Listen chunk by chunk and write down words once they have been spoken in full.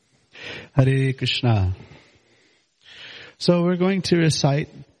Hare Krishna. So we're going to recite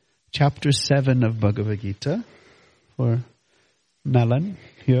chapter 7 of Bhagavad-gītā for Nalan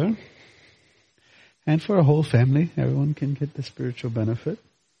here. And for a whole family. Everyone can get the spiritual benefit.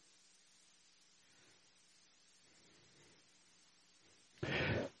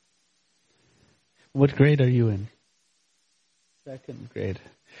 What grade are you in? Second grade.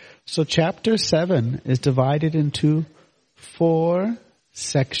 So chapter 7 is divided into 4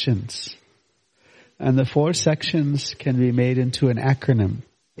 sections. And the 4 sections can be made into an acronym.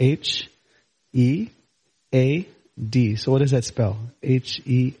 H-E-A-D. So what does that spell?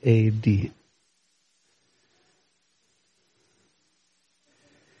 H-E-A-D.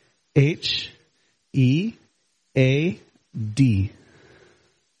 H-E-A-D.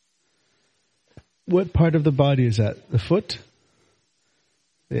 What part of the body is that? The foot?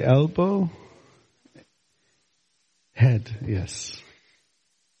 The elbow? Head, yes.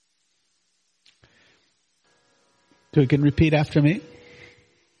 So you can repeat after me.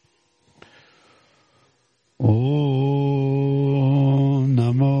 Om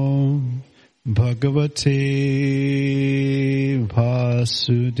Namo Bhagavate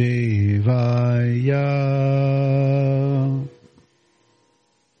Vasudevaya.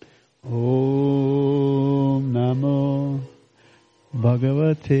 Om Namo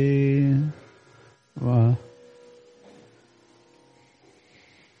Bhagavate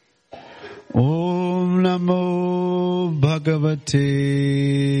Om Namo Bhagavate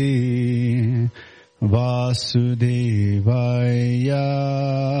Vasudevaya.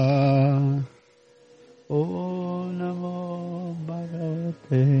 Om Namo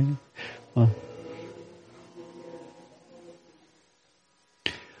Bhagavate.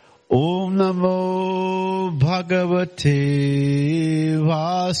 Om Namo Bhagavate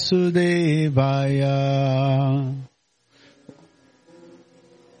Vasudevaya.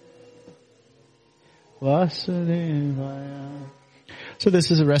 Vasudevaya. So this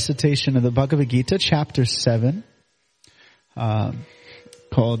is a recitation of the Bhagavad-gītā, chapter 7,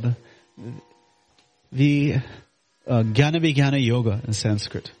 called the Jnana-vijnana Yoga in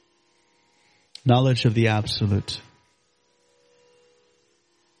Sanskrit. Knowledge of the Absolute.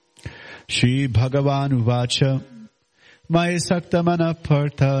 Shri Bhagavan Uvacha Maya Saktamana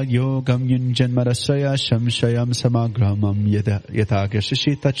Partha Yogam Yunjanmarasaya Shamshayam Samagramam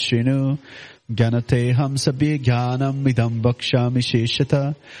Yathagashashi Tachinu Gyanate Hamsabi Gyanam Idam Bhakshami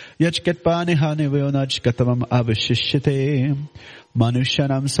Sheshata Yachkatpani Hanivonaj Gatamam Avashishyate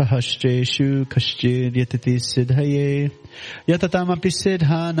Manushanam Sahastreshu Kashchid Yatati Siddhaye Yatatam Api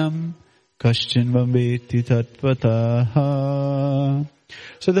Siddhanam Kashchin Vambeti Tatvataha.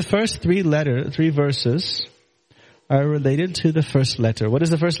 So the first 3 verses are related to the first letter. What is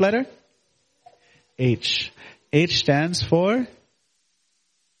the first letter? H. H stands for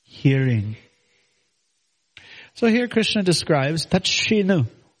hearing. So here Krishna describes Tatshinu.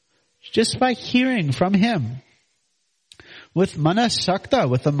 Just by hearing from him, with manasakta,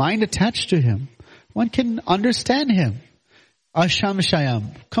 with the mind attached to him, one can understand him.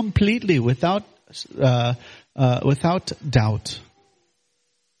 Ashamshayam, completely, without doubt.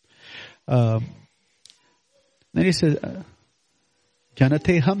 Then he says, and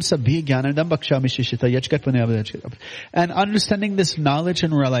understanding this knowledge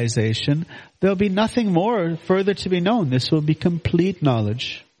and realization, there will be nothing more further to be known. This will be complete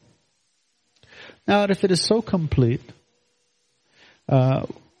knowledge. Now, if it is so complete, why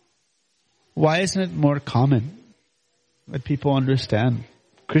isn't it more common that people understand?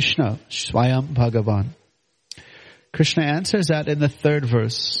 Krishna, Swayam Bhagavan. Krishna answers that in the 3rd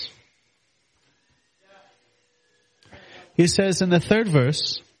verse. He says in the 3rd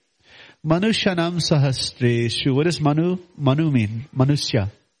verse, Manushanam Sahastreshu. What does Manu mean? Manusya.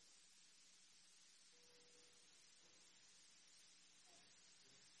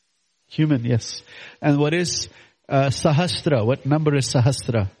 Human, yes. And what is Sahasra? What number is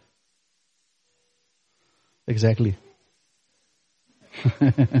Sahasra? Exactly.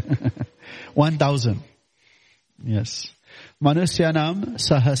 1,000. Yes. Manusyanam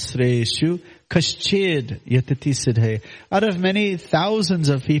sahasreshu kaschid yatati siddhe. Out of many thousands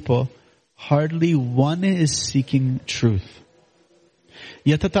of people, hardly one is seeking truth.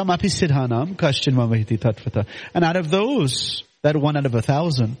 Yatatam api siddhanam kaschin mamahiti tatvata. And out of those, that 1 out of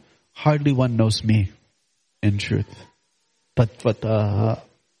 1,000, hardly one knows me in truth. Tatvata.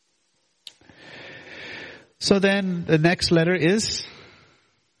 So then the next letter is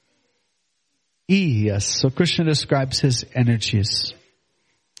E. Yes. So Krishna describes his energies.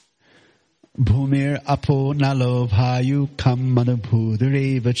 Bhumir apo nalo bhayu kam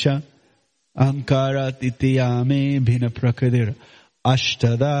manubhudarevacha ankara titiyame bhina prakadir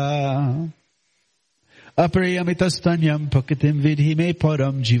ashtada. Apariyamitasthanyam prakitim vidhi me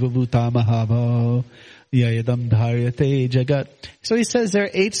param jivabhuta mahavo yayadam dharyate jagat. So he says there are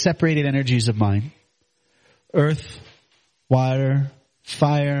 8 separated energies of mind. Earth, water,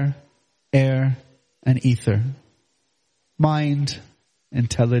 fire, air, and ether. Mind,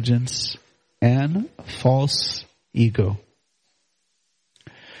 intelligence, and false ego.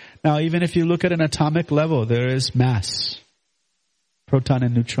 Now, even if you look at an atomic level, there is mass, proton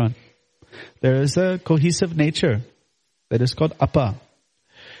and neutron. There is a cohesive nature that is called apa.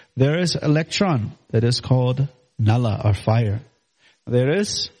 There is electron that is called nala or fire. There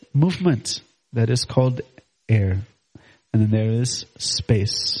is movement that is called air. And then there is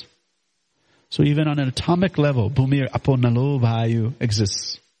space. So even on an atomic level, bhumir apo nalo vayu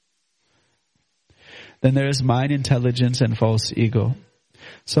exists. Then there is mind, intelligence, and false ego.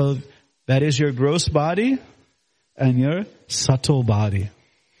 So that is your gross body and your subtle body.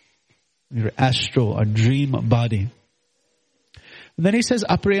 Your astral or dream body. And then he says,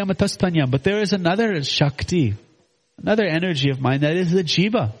 apriyamatasthanyam. But there is another shakti, another energy of mind, that is the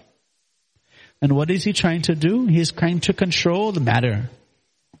jiva. And what is he trying to do? He is trying to control the matter.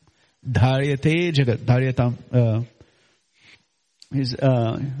 Dharyate jagat. Dharyatam. He's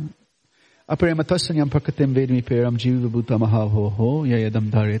apriyamatasthanyam prakatim vedmi peram jivabhuta mahavoho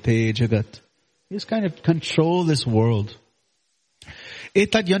yayadam dharyate jagat. He's kind of control this world.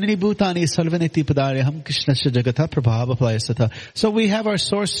 Etad yonini bhutani salvaneti padareham krishnasya jagata prabhava playasata. So we have our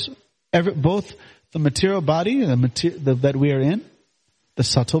source, both the material body that we are in, the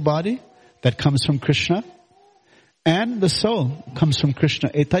subtle body that comes from Krishna, and the soul comes from Krishna.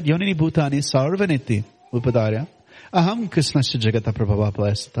 Etad yonini bhutani salvaneti upadarya aham krishnasya jagata prabhava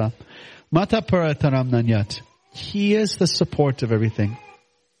playasata. Mata parataram nanyat. He is the support of everything.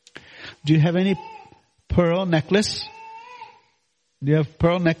 Do you have any pearl necklace? Do you have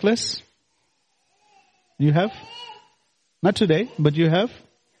pearl necklace? You have? Not today, but you have?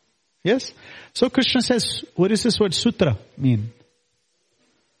 Yes? So Krishna says, what does this word sutra mean?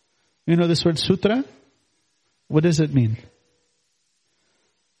 You know this word sutra? What does it mean?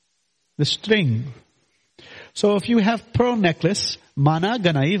 The string. So if you have pearl necklace,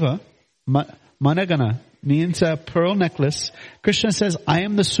 managanaiva, managana means a pearl necklace. Krishna says, I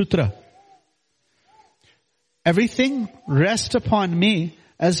am the sutra. Everything rests upon me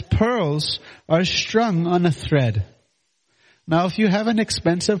as pearls are strung on a thread. Now, if you have an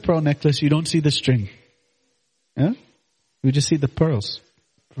expensive pearl necklace, you don't see the string. Yeah? You just see the pearls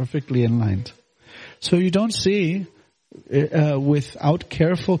perfectly inlined. So you don't see, without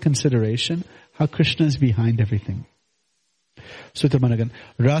careful consideration, how Krishna is behind everything. Sutra Managan.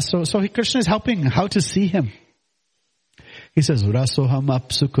 So Krishna is helping how to see him. He says, Rasoham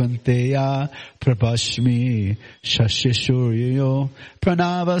apsukunteya prabhashmi shashishuryo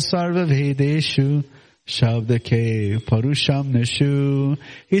pranava sarva vedeshu shabdake parusham nishu.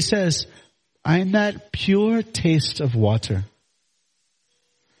 He says, I am that pure taste of water.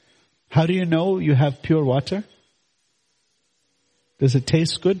 How do you know you have pure water? Does it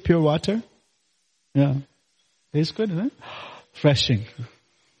taste good, pure water? Yeah. Tastes good, isn't it? Refreshing.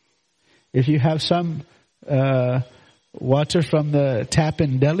 If you have some water from the tap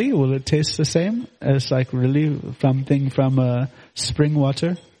in Delhi, will it taste the same as like really something from spring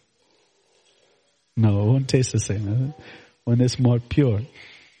water? No, it won't taste the same when it's more pure.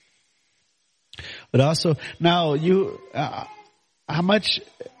 But also, now you, how much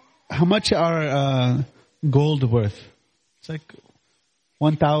are gold worth? It's like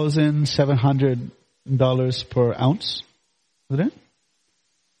 $1,700 per ounce, isn't it?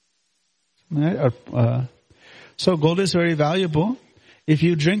 Right? So gold is very valuable. If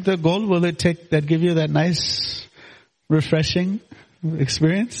you drink the gold, will it give you that nice, refreshing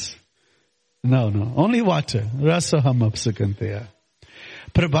experience? No. Only water. Rasaham apsukanteya.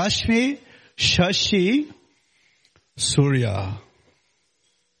 Prabhashmi shashi surya.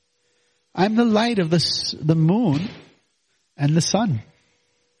 I'm the light of the moon and the sun.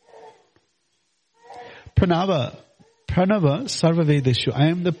 Pranava sarva vedeshu. I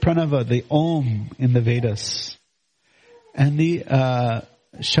am the pranava, the om in the Vedas. And the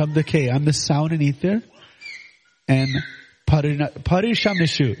shabdake, I'm the sound in ether. And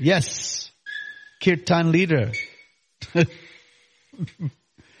parishamnishu, yes, kirtan leader. The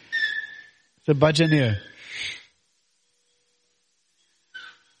bhajaneer.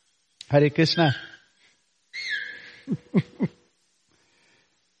 Hare Krishna.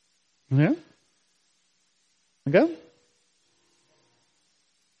 Yeah? Okay?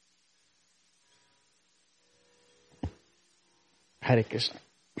 Hare Krishna.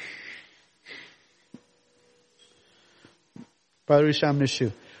 Parisham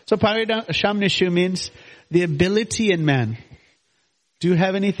Nishu. So Parisham Nishu means the ability in man. Do you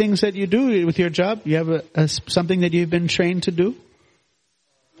have any things that you do with your job? You have something that you've been trained to do?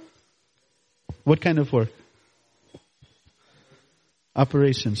 What kind of work?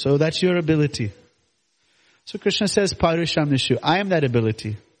 Operation. So that's your ability. So Krishna says, Parisham Nishu. I am that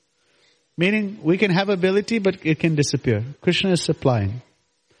ability. Meaning, we can have ability, but it can disappear. Krishna is supplying.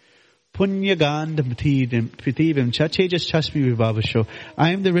 Punya gandha prithivam cha tejas chasmi vibhavasho.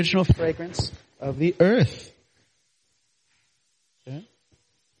 I am the original fragrance of the earth. Okay?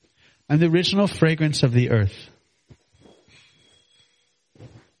 I'm the original fragrance of the earth.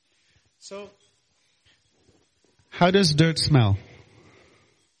 So, how does dirt smell?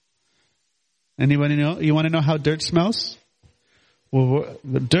 Anybody know? You want to know how dirt smells? Well,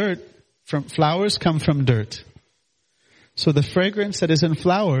 the dirt from flowers come from dirt. So the fragrance that is in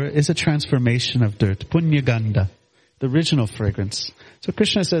flower is a transformation of dirt. Punya gandha, the original fragrance. So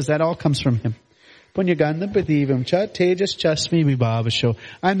Krishna says that all comes from him. Punya gandha prathivam cha tejas chasmi vibhavasho.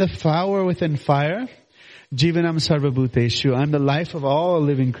 I'm the flower within fire. Jivanam sarvabhuteshu. I'm the life of all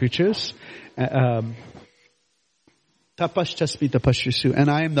living creatures. Tapashchasmi tapashvisu. And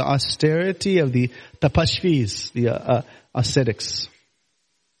I am the austerity of the tapashvis, the ascetics.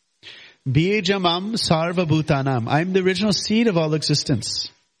 Bijamam sarvabhutanam. I am the original seed of all existence.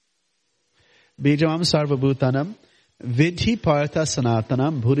 Bijamam sarvabhutanam. Vidhi partha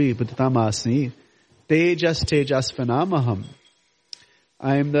sanatanam bhuri putatam asni. Tejas tejasvanamaham.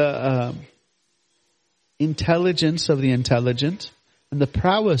 I am the intelligence of the intelligent and the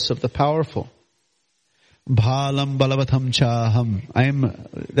prowess of the powerful. Bhalam balavatam chaham. I am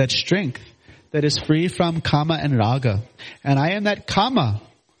that strength that is free from kama and raga. And I am that kama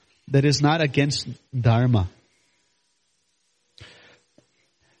that is not against dharma.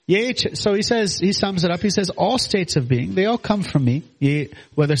 So he says, he sums it up, he says, all states of being, they all come from me.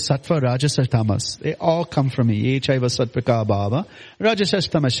 Whether sattva, rajas or tamas, they all come from me. Ye chaiva sattva bhava, rajasas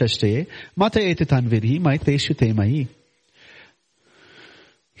tamasashte, mata etitan vidhi, maiteshu te mai.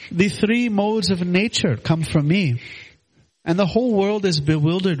 The three modes of nature come from me. And the whole world is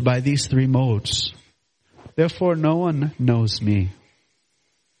bewildered by these three modes. Therefore, no one knows me.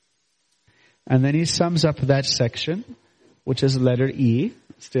 And then he sums up that section, which is letter E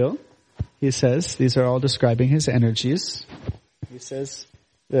still. He says, these are all describing his energies. He says,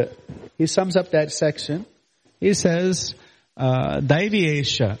 he sums up that section. He says,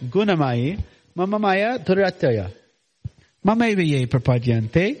 Daiviyesha gunamai mamamaya turatyaya. Mamaiviye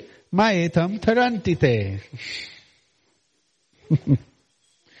prapadyante maetam tarantite.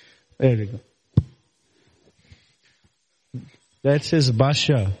 There we go. That's his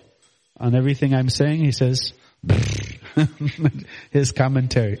bhashya on everything I'm saying. He says, his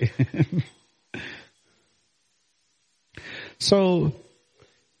commentary. So,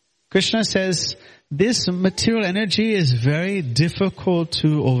 Krishna says, this material energy is very difficult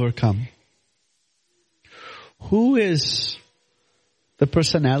to overcome. Who is the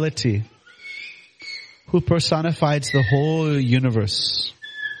personality who personifies the whole universe?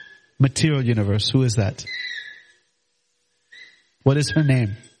 Material universe. Who is that? What is her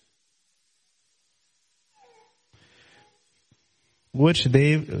name? Which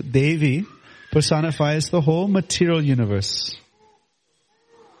Devi personifies the whole material universe?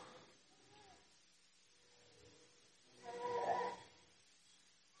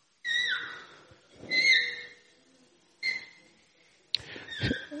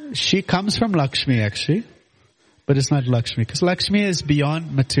 She comes from Lakshmi actually, but it's not Lakshmi, because Lakshmi is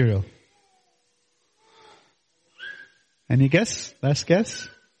beyond material. Any guess? Last guess?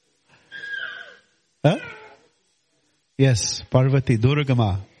 Huh? Yes, Parvati,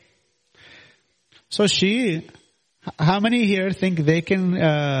 Durgama. So how many here think they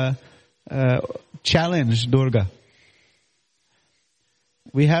can challenge Durga?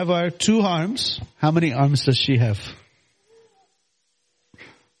 We have our 2 arms. How many arms does she have?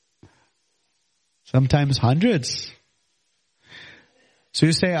 Sometimes hundreds. So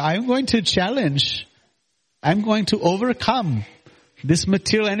you say, I'm going to challenge, I'm going to overcome this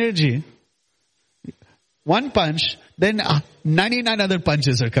material energy. One punch, then 99 other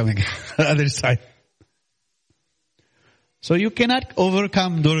punches are coming on the other side. So you cannot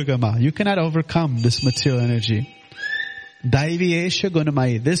overcome Durga Ma. You cannot overcome this material energy. Daiviyesha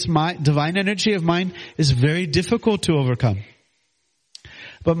gunamai. This divine energy of mine is very difficult to overcome.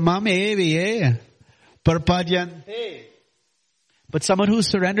 But mam eviye parpadyante. But someone who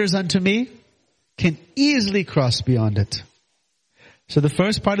surrenders unto me can easily cross beyond it. So the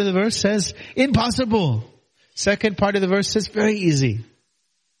first part of the verse says, impossible. Second part of the verse says, very easy.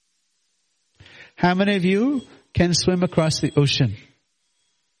 How many of you can swim across the ocean?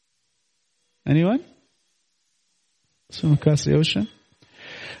 Anyone? Swim across the ocean?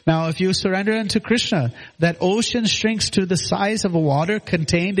 Now, if you surrender unto Krishna, that ocean shrinks to the size of a water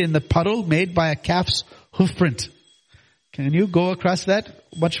contained in the puddle made by a calf's hoof print. Can you go across that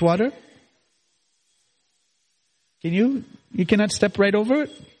much water? Can you? You cannot step right over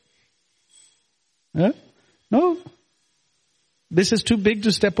it? Huh? No? This is too big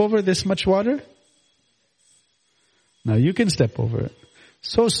to step over this much water? No, you can step over it.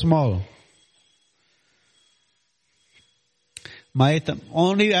 So small. Mayatam,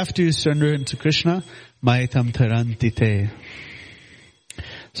 only after you surrender into Krishna, Mayatam tarantite.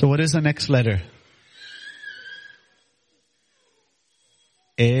 So what is the next letter?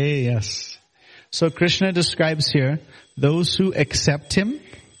 A, yes. So Krishna describes here those who accept Him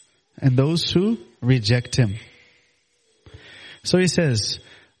and those who reject Him. So he says,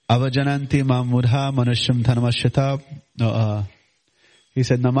 Avajananti mam mudha manusham dhanamashita. He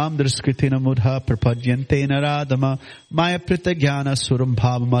said, Namam driskritina mudha prapadyante naradama maya pritagyana suram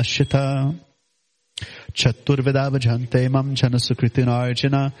bhavamashita. Chaturveda bhajante mam janasukritina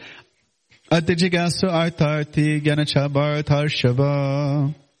arjuna atijigasu artarti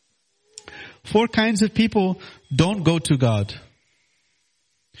gyanachabhartarshava. 4 kinds of people don't go to God.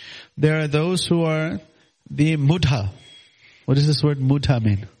 There are those who are the mudha. What does this word mudha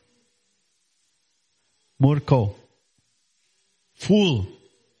mean? Murko. Fool.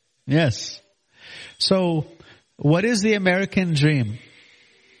 Yes. So, what is the American dream?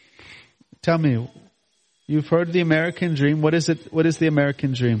 Tell me. You've heard the American dream. What is it? What is the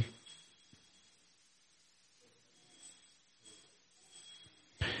American dream?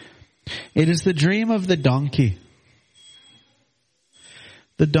 It is the dream of the donkey.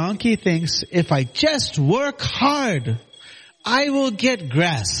 The donkey thinks, if I just work hard, I will get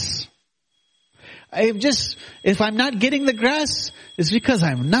grass. If I'm not getting the grass, it's because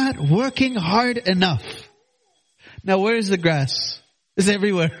I'm not working hard enough. Now where is the grass? It's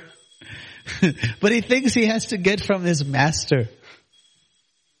everywhere. But he thinks he has to get from his master.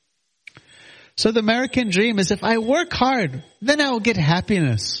 So the American dream is, if I work hard, then I will get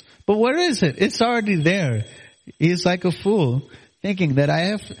happiness. But where is it? It's already there. He's like a fool, thinking that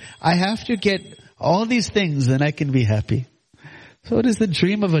I have to get all these things, then I can be happy. So it is the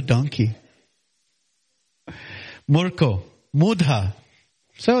dream of a donkey. Murko, mudha.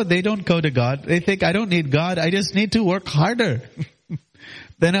 So they don't go to God. They think, I don't need God. I just need to work harder.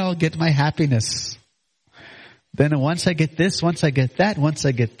 Then I'll get my happiness. Then once I get this, once I get that, once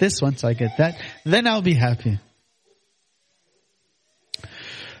I get this, once I get that, then I'll be happy.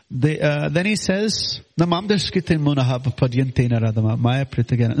 Then he says, Namam darshkitin munaha padyante naradama maya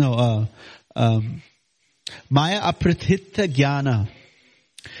prithagana. No, maya aprithita jnana.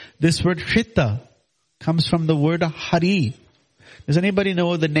 This word chitta comes from the word Hari. Does anybody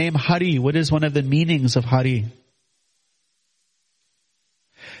know the name Hari? What is one of the meanings of Hari?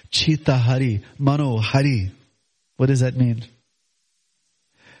 Chitta Hari, Mano Hari. What does that mean?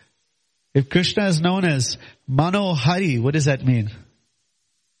 If Krishna is known as Mano Hari, what does that mean?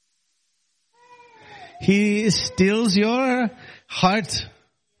 He steals your heart.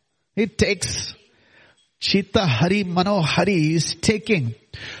 He takes. Chitta Hari, Mano Hari. He's taking.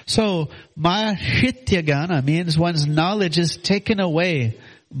 So, Maya Shityagana means one's knowledge is taken away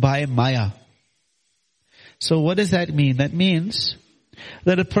by Maya. So what does that mean? That means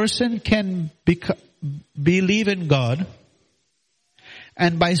that a person can believe in God,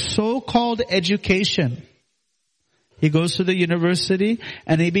 and by so-called education, he goes to the university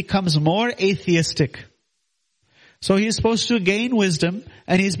and he becomes more atheistic. So he's supposed to gain wisdom,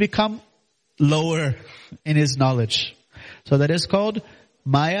 and he's become lower in his knowledge. So that is called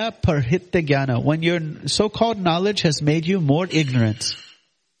Maya Parhitta Jnana. When your so-called knowledge has made you more ignorant.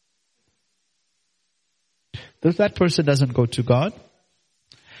 If that person doesn't go to God.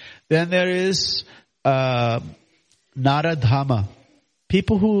 Then there is Naradhama.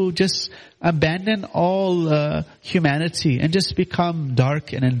 People who just abandon all humanity and just become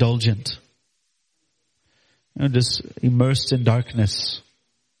dark and indulgent. Just immersed in darkness.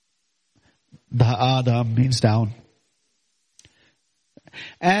 Da'adam means down.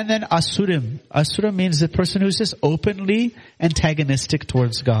 And then Asurim. Asurim means the person who's just openly antagonistic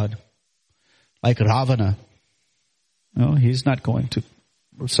towards God. Like Ravana. No, he's not going to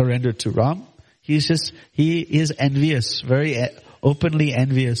surrender to Ram. He is envious, very openly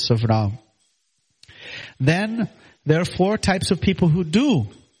envious of Ram. Then there are 4 types of people who do.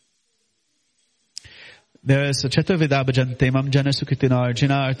 There is Chaturveda bhajante mam janasukritina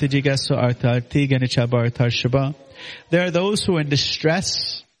arjuna artijigasu artarti ganichabhartarshaba. There are those who are in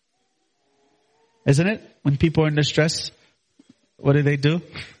distress. Isn't it? When people are in distress, what do?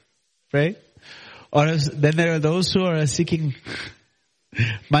 Pray. Or then there are those who are seeking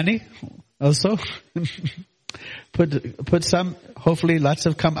money also. Put some, hopefully lots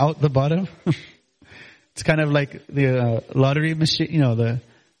have come out the bottom. It's kind of like the lottery machine, the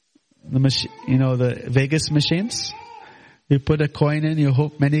machine, the Vegas machines. You put a coin in, you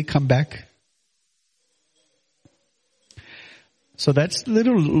hope many come back. So that's a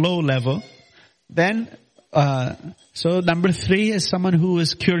little low level. Then, so number 3 is someone who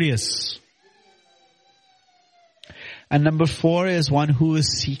is curious. And number 4 is one who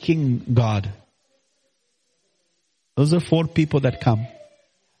is seeking God. Those are 4 people that come.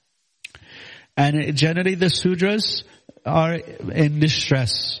 And generally the Sudras are in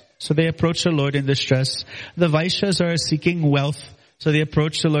distress. So they approach the Lord in distress. The Vaishyas are seeking wealth. So they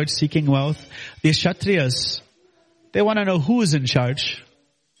approach the Lord seeking wealth. The Kshatriyas, they want to know who is in charge.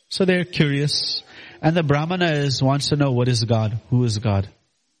 So they're curious. And the Brahmana wants to know what is God, who is God.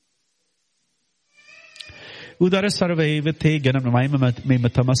 Udara sarva te ganam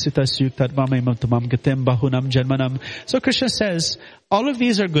tamasita suyuktatma tamam gatem bahunam janmanam. So Krishna says, all of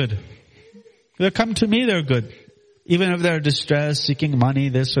these are good. They come to me, they're good. Even if they're distressed, seeking money,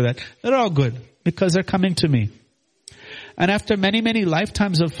 this or that, they're all good because they're coming to me. And after many, many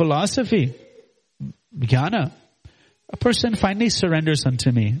lifetimes of philosophy, jnana, a person finally surrenders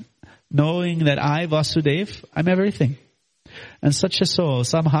unto me, knowing that I, Vasudev, I'm everything. And such a soul,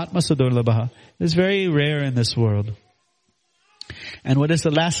 samhatma sudurlabha, is very rare in this world. And what is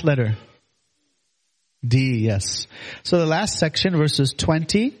the last letter? D, yes. So the last section, verses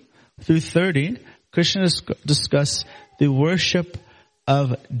 20 through 30, Krishna discuss the worship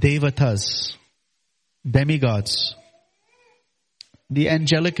of devatas, demigods, the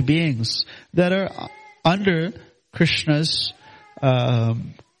angelic beings that are under Krishna's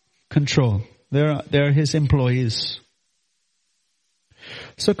control. They're his employees.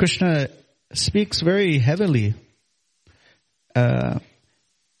 So Krishna speaks very heavily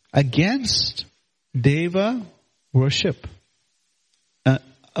against deva worship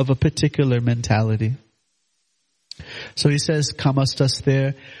of a particular mentality. So he says, kamastas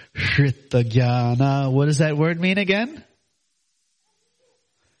there, shrita jnana. What does that word mean again?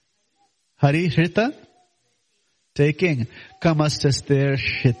 Hari shrita? Taking. Kamastas there,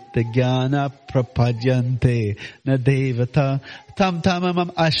 shrita jnana prapadyante na devata tam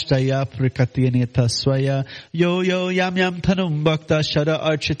tamamam ashtaya prikatyanita swaya yo yam yam tanum bhakta shara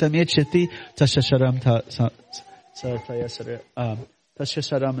architam yachiti tasya sharam sartaya sara tasya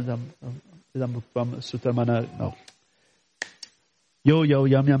sharam sutamana no yo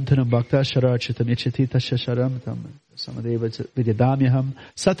yam yam tanum bhakta shara architam yachiti tasya sharam samadeva vidyadamyaham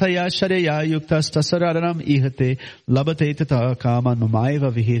sataya sharaya yuktas tasararam ihate labate tata kaman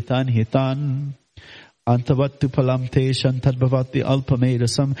mamaiva vihitan hitan antavattu palam te shantadbhavati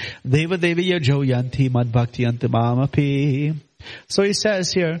alpamedasam deva deviya joyanti madbhakti antamamapi. So he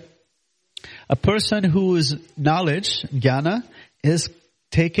says here, a person whose knowledge, jnana, is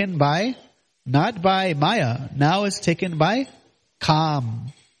taken by, not by maya, now it's taken by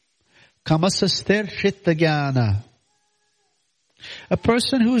kam. Kamasaster shritta jnana. A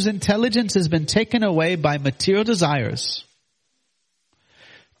person whose intelligence has been taken away by material desires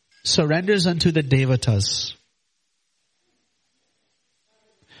surrenders unto the devatas.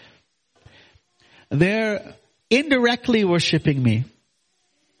 They're indirectly worshipping me.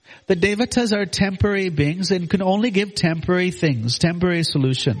 The devatas are temporary beings and can only give temporary things, temporary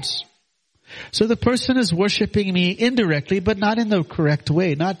solutions. So the person is worshipping me indirectly, but not in the correct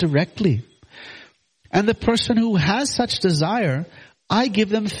way, not directly. And the person who has such desire, I give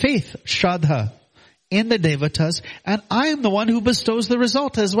them faith, shraddha, in the devatas, and I am the one who bestows the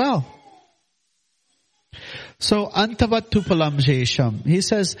result as well. So, antavattu palam jesham. He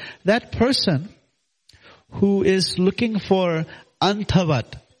says, that person who is looking for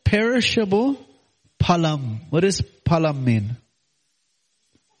antavat, perishable palam. What does palam mean?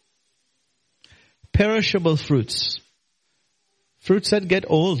 Perishable fruits. Fruits that get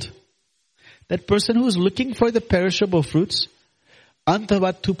old. That person who is looking for the perishable fruits,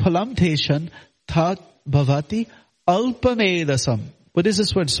 antavattu palam teshan tat bhavati alpamedasam. What does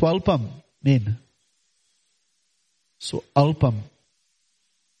this word swalpam mean? So alpam.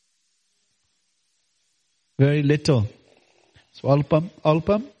 Very little. So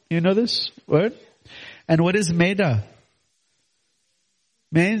alpam, you know this word? And what is meda?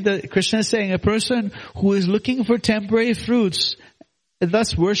 Krishna is saying a person who is looking for temporary fruits, and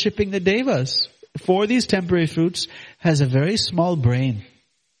thus worshipping the devas for these temporary fruits, has a very small brain.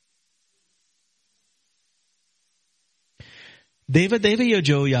 Deva deva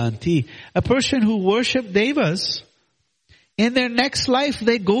yojo yanti. A person who worship devas, in their next life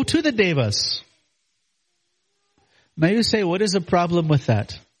they go to the devas. Now you say, what is the problem with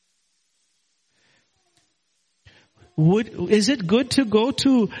that? Is it good to go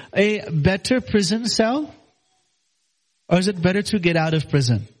to a better prison cell? Or is it better to get out of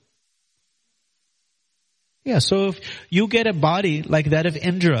prison? Yeah, so if you get a body like that of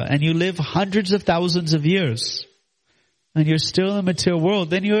Indra and you live hundreds of thousands of years and you're still in the material world,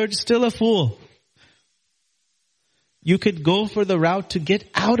 then you're still a fool. You could go for the route to get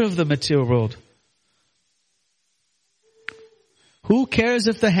out of the material world. Who cares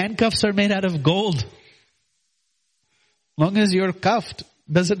if the handcuffs are made out of gold? Long as you're cuffed,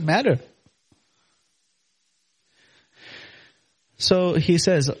 doesn't matter. So he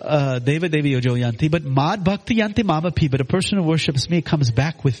says, Deva Devi Yojo Yanti, but Mad Bhakti Yanti Mamapi, but a person who worships me comes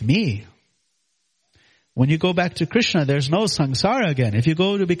back with me. When you go back to Krishna, there's no samsara again. If you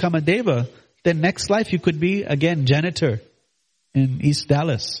go to become a Deva, then next life you could be again janitor in East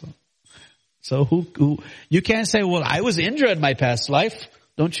Dallas. So who you can't say, well, I was Indra in my past life.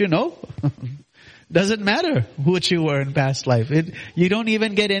 Don't you know? Doesn't matter what you were in past life. You don't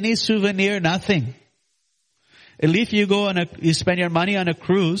even get any souvenir, nothing. At least you spend your money on a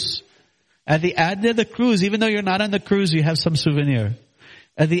cruise. At the end of the cruise, even though you're not on the cruise, you have some souvenir.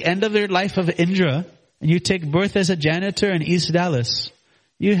 At the end of your life of Indra, and you take birth as a janitor in East Dallas,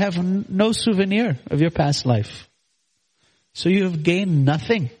 you have no souvenir of your past life. So you have gained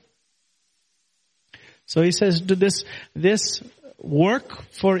nothing. So he says, do this work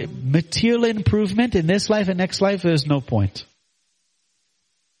for material improvement in this life and next life, there's no point.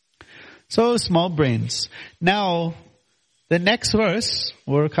 So small brains. Now, the next verse,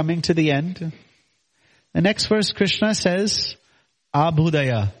 we're coming to the end. The next verse, Krishna says,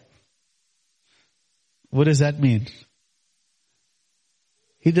 Abhudaya. What does that mean?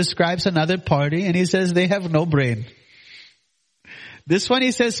 He describes another party and he says they have no brain. This one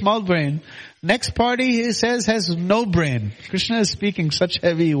he says small brain. Next party he says has no brain. Krishna is speaking such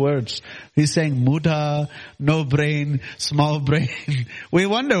heavy words. He's saying Muda, no brain, small brain. We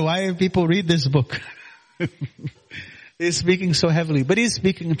wonder why people read this book. He's speaking so heavily, but he's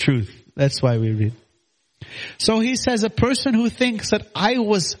speaking truth. That's why we read. So he says a person who thinks that I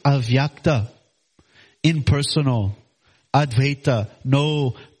was avyakta, impersonal, advaita,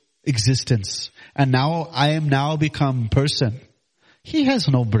 no existence, and now I am now become person. He has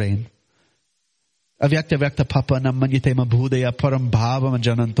no brain. Avyakta vyakta papa namanyate mabhudaya param bhava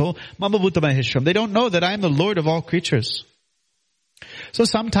jananto mamabhuta maheshram. They don't know that I am the Lord of all creatures. So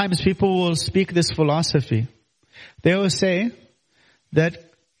sometimes people will speak this philosophy. They will say that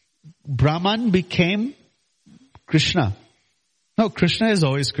Brahman became Krishna. No, Krishna is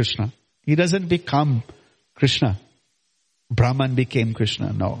always Krishna. He doesn't become Krishna. Brahman became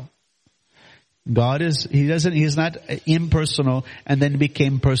Krishna. No. He's not impersonal and then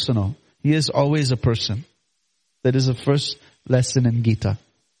became personal. He is always a person. That is the first lesson in Gita.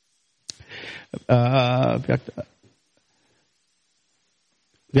 Naham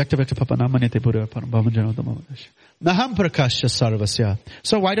prakasya sarvasya.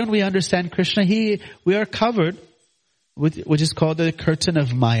 So why don't we understand Krishna? We are covered with, which is called the curtain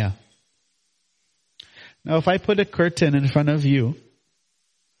of Maya. Now if I put a curtain in front of you,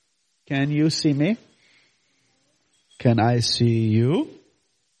 can you see me? Can I see you?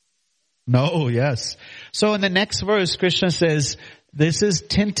 No, yes. So in the next verse, Krishna says, this is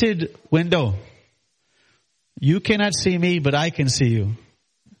tinted window. You cannot see me, but I can see you.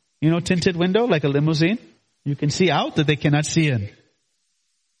 You know tinted window, like a limousine? You can see out that they cannot see in.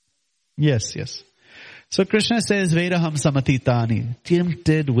 Yes, yes. So Krishna says, Vedaham samatitani,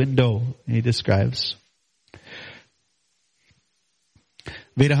 tinted window, he describes.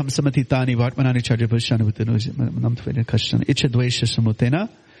 Vedaham samatitani vartmanani charya bhushana vutanu kashtan ichadvesha samutena.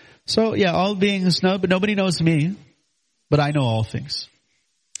 So yeah, all beings know, but nobody knows me, but I know all things.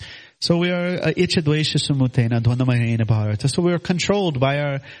 So we are ichadvesha samutena dvandamahena bharata. So we are controlled by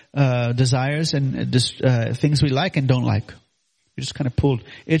our desires and things we like and don't like. We're just kind of pulled.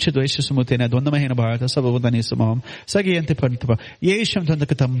 Ichadvesha samutena dvandamahena bharata sabavadani samam sagiyante pantapa yesham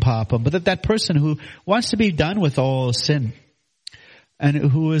dvandakatam papam. But that person who wants to be done with all sin and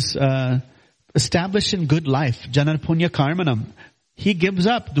who is established in good life, janar punya karmanam, he gives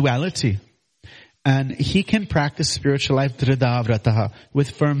up duality. And he can practice spiritual life dhridavrataha, with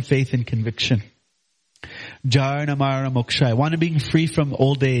firm faith and conviction. Jarna mara moksha, one being free from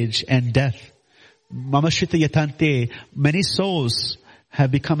old age and death. Mamashita yatante, many souls have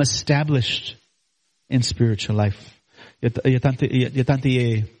become established in spiritual life.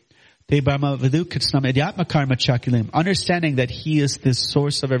 Yatante Te Brahma Vidu Kritsnam Adyatma Karma Chakilim. Understanding that He is the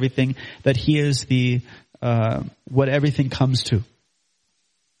source of everything, that He is the, what everything comes to.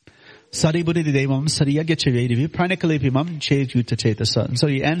 Saribuddhi Devam Sariyagya Chevedivi Pranakalipimam Chejuta Chetasa. And so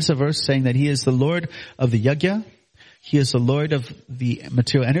he ends the verse saying that He is the Lord of the Yagya. He is the Lord of the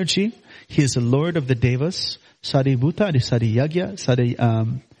material energy. He is the Lord of the Devas. Saribhuta Adi Sariyagya Sari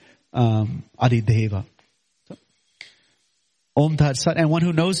Adi Deva. Om Tat Sat. And one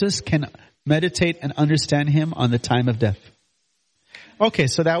who knows this can meditate and understand Him on the time of death. Okay,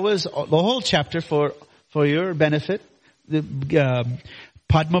 so that was the whole chapter for your benefit. The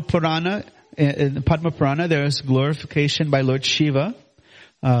Padma Purana, in the Padma Purana, there is glorification by Lord Shiva.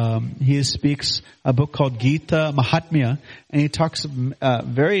 He speaks a book called Gita Mahatmya, and he talks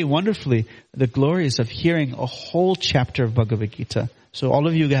very wonderfully the glories of hearing a whole chapter of Bhagavad-gītā. So all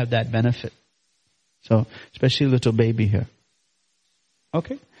of you have that benefit. So especially little baby here.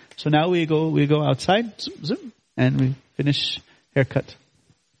 Okay, so now we go outside, zoom, and we finish haircut.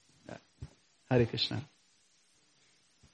 Hare Krishna.